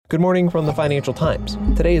Good morning from the Financial Times.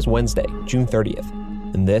 Today is Wednesday, June 30th,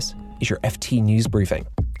 and this is your FT News Briefing.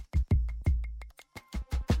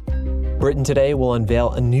 Britain today will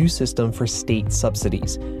unveil a new system for state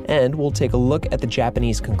subsidies, and we'll take a look at the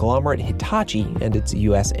Japanese conglomerate Hitachi and its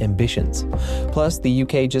U.S. ambitions. Plus, the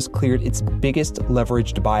UK just cleared its biggest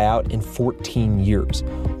leveraged buyout in 14 years.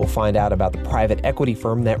 We'll find out about the private equity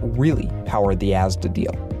firm that really powered the Asda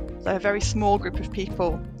deal. They're a very small group of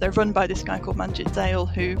people. They're run by this guy called Manjit Dale,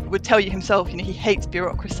 who would tell you himself, he hates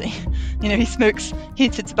bureaucracy. He smokes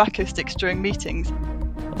heated tobacco sticks during meetings.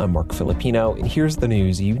 I'm Mark Filipino, and here's the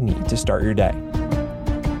news you need to start your day.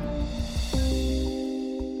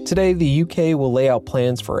 Today, the UK will lay out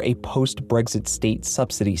plans for a post-Brexit state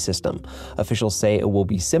subsidy system. Officials say it will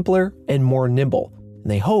be simpler and more nimble,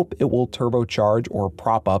 and they hope it will turbocharge or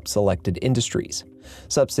prop up selected industries.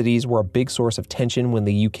 Subsidies were a big source of tension when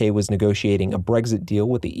the UK was negotiating a Brexit deal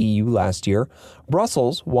with the EU last year.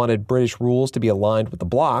 Brussels wanted British rules to be aligned with the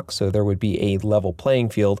bloc so there would be a level playing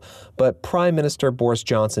field, but Prime Minister Boris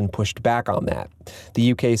Johnson pushed back on that.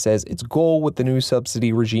 The UK says its goal with the new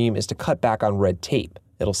subsidy regime is to cut back on red tape.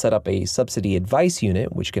 It'll set up a subsidy advice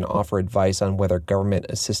unit, which can offer advice on whether government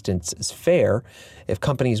assistance is fair. If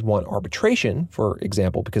companies want arbitration, for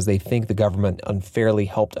example, because they think the government unfairly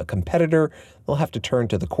helped a competitor, they'll have to turn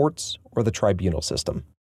to the courts or the tribunal system.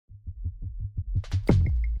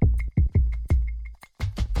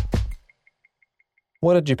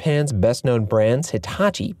 One of Japan's best-known brands,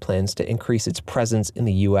 Hitachi, plans to increase its presence in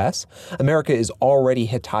the U.S. America is already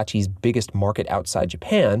Hitachi's biggest market outside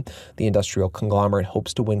Japan. The industrial conglomerate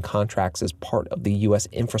hopes to win contracts as part of the U.S.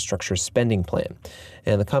 infrastructure spending plan.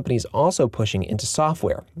 And the company is also pushing into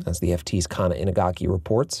software, as the FT's Kana Inagaki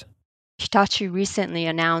reports. Hitachi recently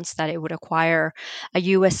announced that it would acquire a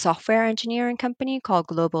U.S. software engineering company called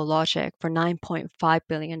Global Logic for $9.5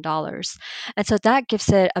 billion. And so that gives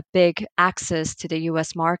it a big access to the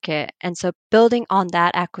U.S. market. And so building on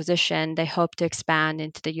that acquisition, they hope to expand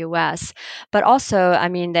into the U.S. But also,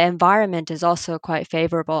 the environment is also quite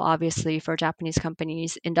favorable, obviously, for Japanese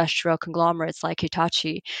companies, industrial conglomerates like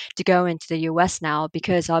Hitachi, to go into the U.S. now,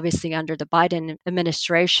 because obviously under the Biden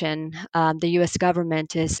administration, the U.S.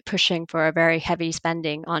 government is pushing for a very heavy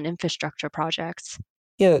spending on infrastructure projects.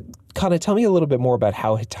 Yeah, Kana, tell me a little bit more about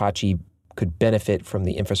how Hitachi could benefit from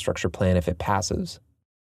the infrastructure plan if it passes.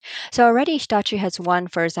 So already Hitachi has won,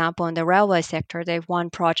 for example, in the railway sector, they've won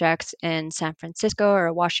projects in San Francisco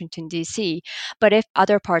or Washington, D.C. But if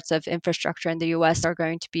other parts of infrastructure in the U.S. are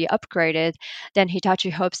going to be upgraded, then Hitachi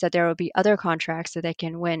hopes that there will be other contracts that they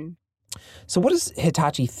can win. So what does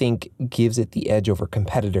Hitachi think gives it the edge over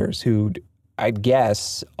competitors who, I'd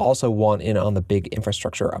guess, also want in on the big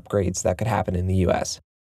infrastructure upgrades that could happen in the U.S.?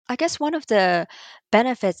 I guess one of the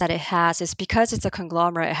benefits that it has is because it's a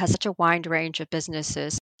conglomerate, it has such a wide range of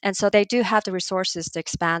businesses. And so they do have the resources to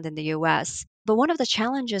expand in the US. But one of the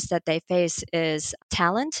challenges that they face is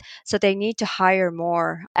talent. So they need to hire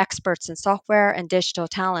more experts in software and digital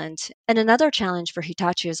talent. And another challenge for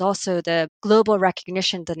Hitachi is also the global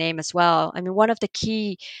recognition of the name as well. One of the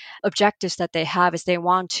key objectives that they have is they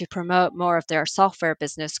want to promote more of their software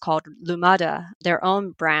business called Lumada, their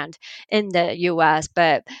own brand, in the US.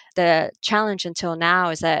 But the challenge until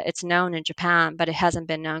now is that it's known in Japan, but it hasn't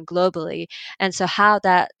been known globally. And so how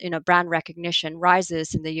that brand recognition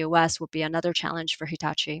rises in the US will be another challenge for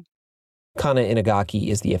Hitachi. Kana Inagaki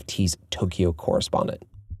is the FT's Tokyo correspondent.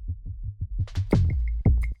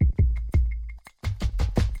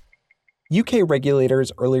 UK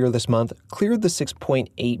regulators earlier this month cleared the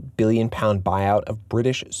 £6.8 billion buyout of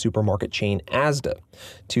British supermarket chain Asda.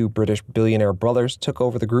 Two British billionaire brothers took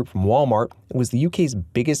over the group from Walmart. It was the UK's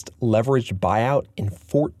biggest leveraged buyout in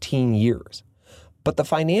 14 years. But the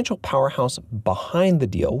financial powerhouse behind the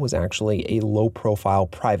deal was actually a low-profile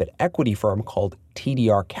private equity firm called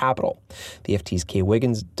TDR Capital. The FT's Kay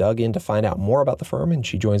Wiggins dug in to find out more about the firm, and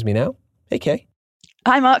she joins me now. Hey, Kay.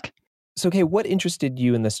 Hi, Mark. So, Kay, what interested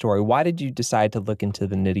you in this story? Why did you decide to look into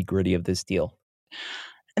the nitty-gritty of this deal?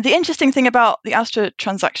 The interesting thing about the Asda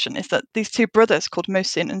transaction is that these two brothers called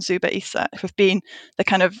Mohsin and Zubair Issa have been the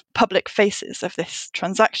kind of public faces of this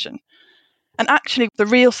transaction. And actually, the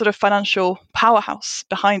real sort of financial powerhouse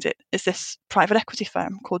behind it is this private equity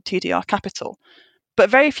firm called TDR Capital. But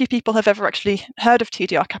very few people have ever actually heard of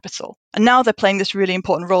TDR Capital. And now they're playing this really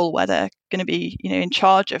important role where they're going to be, in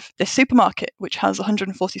charge of this supermarket, which has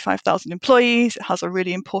 145,000 employees. It has a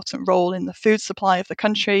really important role in the food supply of the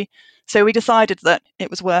country. So we decided that it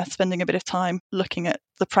was worth spending a bit of time looking at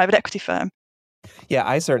the private equity firm. Yeah,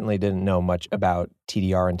 I certainly didn't know much about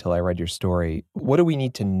TDR until I read your story. What do we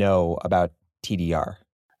need to know about TDR?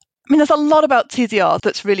 I mean, there's a lot about TDR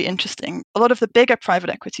that's really interesting. A lot of the bigger private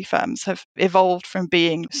equity firms have evolved from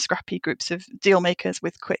being scrappy groups of deal makers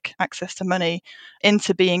with quick access to money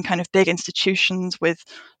into being kind of big institutions with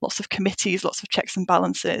lots of committees, lots of checks and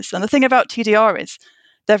balances. And the thing about TDR is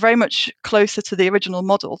they're very much closer to the original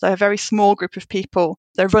model. They're a very small group of people.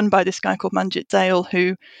 They're run by this guy called Manjit Dale,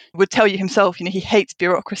 who would tell you himself, he hates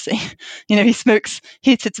bureaucracy. He smokes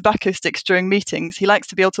heated tobacco sticks during meetings. He likes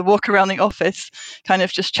to be able to walk around the office, kind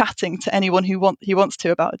of just chatting to anyone he wants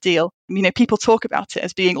to about a deal. People talk about it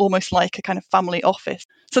as being almost like a kind of family office.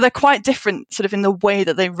 So they're quite different sort of in the way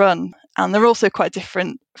that they run. And they're also quite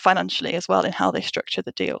different financially as well in how they structure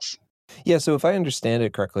the deals. Yeah, so if I understand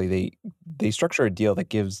it correctly, they structure a deal that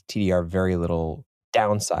gives TDR very little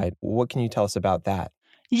downside. What can you tell us about that?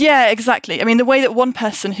 Yeah, exactly. I mean, the way that one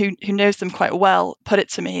person who knows them quite well put it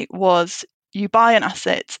to me was, you buy an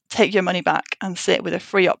asset, take your money back, and sit with a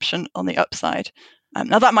free option on the upside.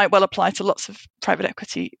 Now, that might well apply to lots of private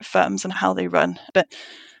equity firms and how they run. But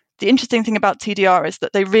the interesting thing about TDR is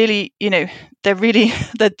that they really,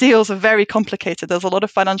 their deals are very complicated. There's a lot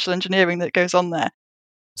of financial engineering that goes on there.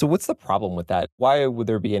 So what's the problem with that? Why would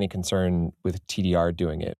there be any concern with TDR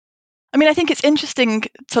doing it? I mean, I think it's interesting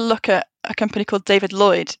to look at a company called David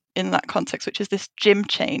Lloyd in that context, which is this gym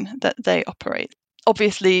chain that they operate.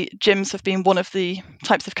 Obviously, gyms have been one of the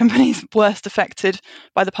types of companies worst affected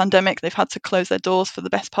by the pandemic. They've had to close their doors for the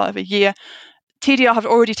best part of a year. TDR have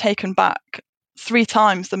already taken back 3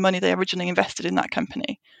 times the money they originally invested in that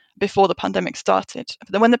company before the pandemic started.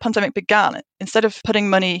 But then when the pandemic began, instead of putting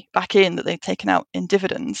money back in that they'd taken out in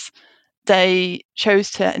dividends, they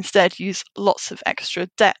chose to instead use lots of extra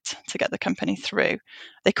debt to get the company through.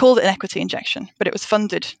 They called it an equity injection, but it was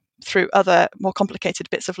funded through other more complicated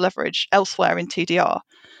bits of leverage elsewhere in TDR.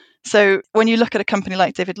 So when you look at a company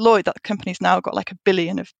like David Lloyd, that company's now got like $1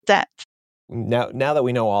 billion of debt. Now that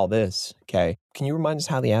we know all this, Kay, can you remind us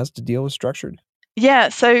how the Asda deal was structured? Yeah,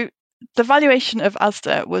 so the valuation of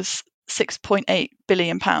Asda was £6.8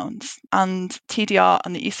 billion, and TDR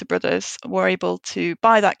and the Issa brothers were able to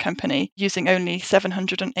buy that company using only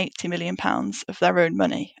 £780 million of their own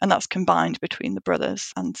money, and that's combined between the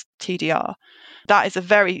brothers and TDR. That is a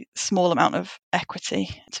very small amount of equity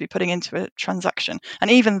to be putting into a transaction, and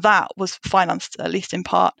even that was financed, at least in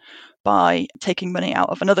part, by taking money out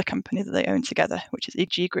of another company that they own together, which is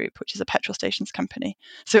EG Group, which is a petrol stations company.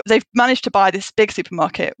 So they've managed to buy this big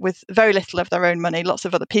supermarket with very little of their own money, lots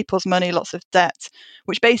of other people's money, lots of debt,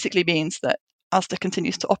 which basically means that Asda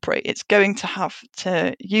continues to operate, it's going to have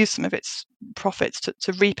to use some of its profits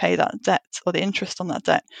to repay that debt or the interest on that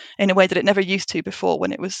debt in a way that it never used to before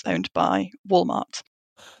when it was owned by Walmart.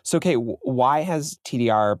 So, Kay, why has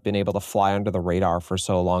TDR been able to fly under the radar for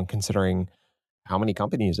so long, considering how many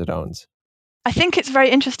companies it owns? I think it's very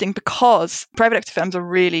interesting because private equity firms are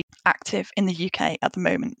really active in the UK at the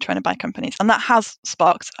moment trying to buy companies. And that has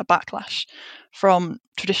sparked a backlash from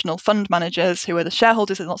traditional fund managers who are the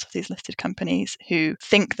shareholders in lots of these listed companies, who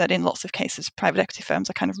think that in lots of cases, private equity firms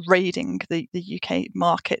are kind of raiding the UK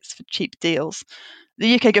markets for cheap deals.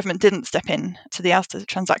 The UK government didn't step in to the Asda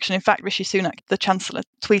transaction. In fact, Rishi Sunak, the Chancellor,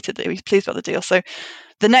 tweeted that he was pleased about the deal. So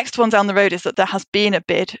the next one down the road is that there has been a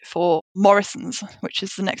bid for Morrison's, which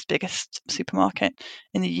is the next biggest supermarket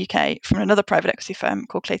in the UK, from another private equity firm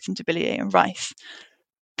called Clayton Dubilier and Rice.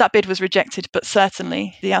 That bid was rejected, but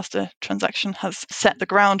certainly the Asda transaction has set the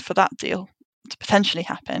ground for that deal to potentially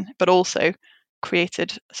happen, but also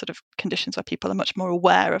created sort of conditions where people are much more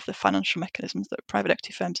aware of the financial mechanisms that private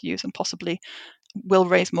equity firms use and possibly will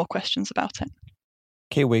raise more questions about it.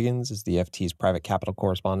 Kay Wiggins is the FT's private capital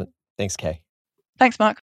correspondent. Thanks, Kay. Thanks,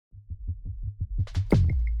 Mark.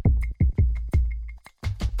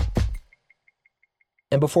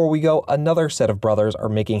 And before we go, another set of brothers are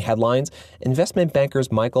making headlines. Investment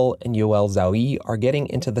bankers Michael and Yoel Zaoui are getting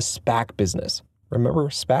into the SPAC business. Remember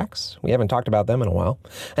SPACs? We haven't talked about them in a while.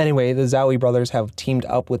 Anyway, the Zaoui brothers have teamed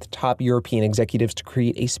up with top European executives to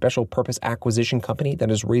create a special purpose acquisition company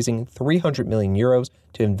that is raising 300 million euros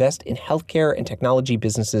to invest in healthcare and technology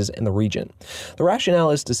businesses in the region. The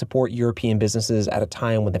rationale is to support European businesses at a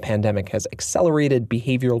time when the pandemic has accelerated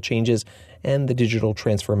behavioral changes and the digital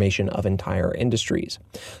transformation of entire industries.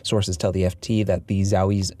 Sources tell the FT that the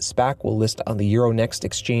Zaoui's SPAC will list on the Euronext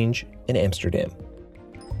exchange in Amsterdam.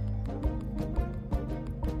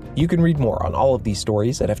 You can read more on all of these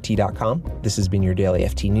stories at FT.com. This has been your daily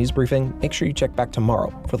FT News Briefing. Make sure you check back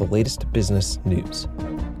tomorrow for the latest business news.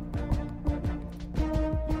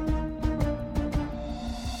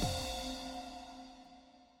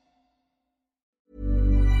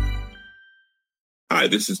 Hi,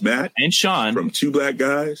 this is Matt and Sean from Two Black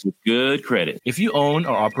Guys with Good Credit. If you own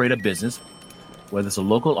or operate a business, Whether it's a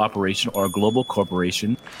local operation or a global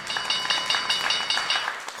corporation,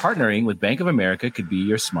 partnering with Bank of America could be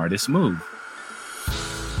your smartest move.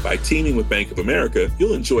 By teaming with Bank of America,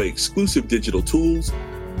 you'll enjoy exclusive digital tools,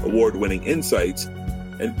 award-winning insights,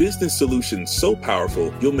 and business solutions so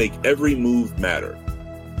powerful you'll make every move matter.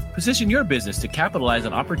 Position your business to capitalize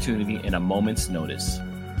on opportunity in a moment's notice.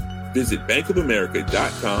 Visit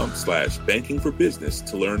bankofamerica.com/bankingforbusiness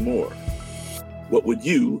to learn more. What would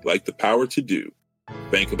you like the power to do?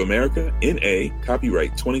 Bank of America, N.A.,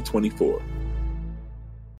 copyright 2024.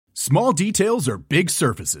 Small details are big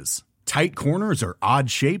surfaces. Tight corners are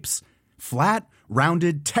odd shapes. Flat,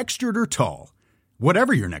 rounded, textured, or tall.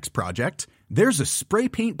 Whatever your next project, there's a spray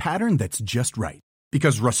paint pattern that's just right.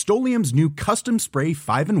 Because Rust-Oleum's new Custom Spray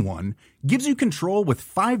 5-in-1 gives you control with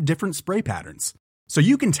 5 different spray patterns. So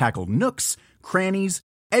you can tackle nooks, crannies,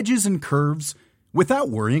 edges, and curves without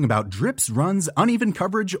worrying about drips, runs, uneven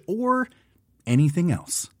coverage, or anything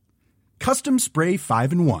else. Custom Spray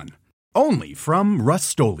 5-in-1. Only from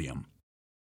Rust-Oleum.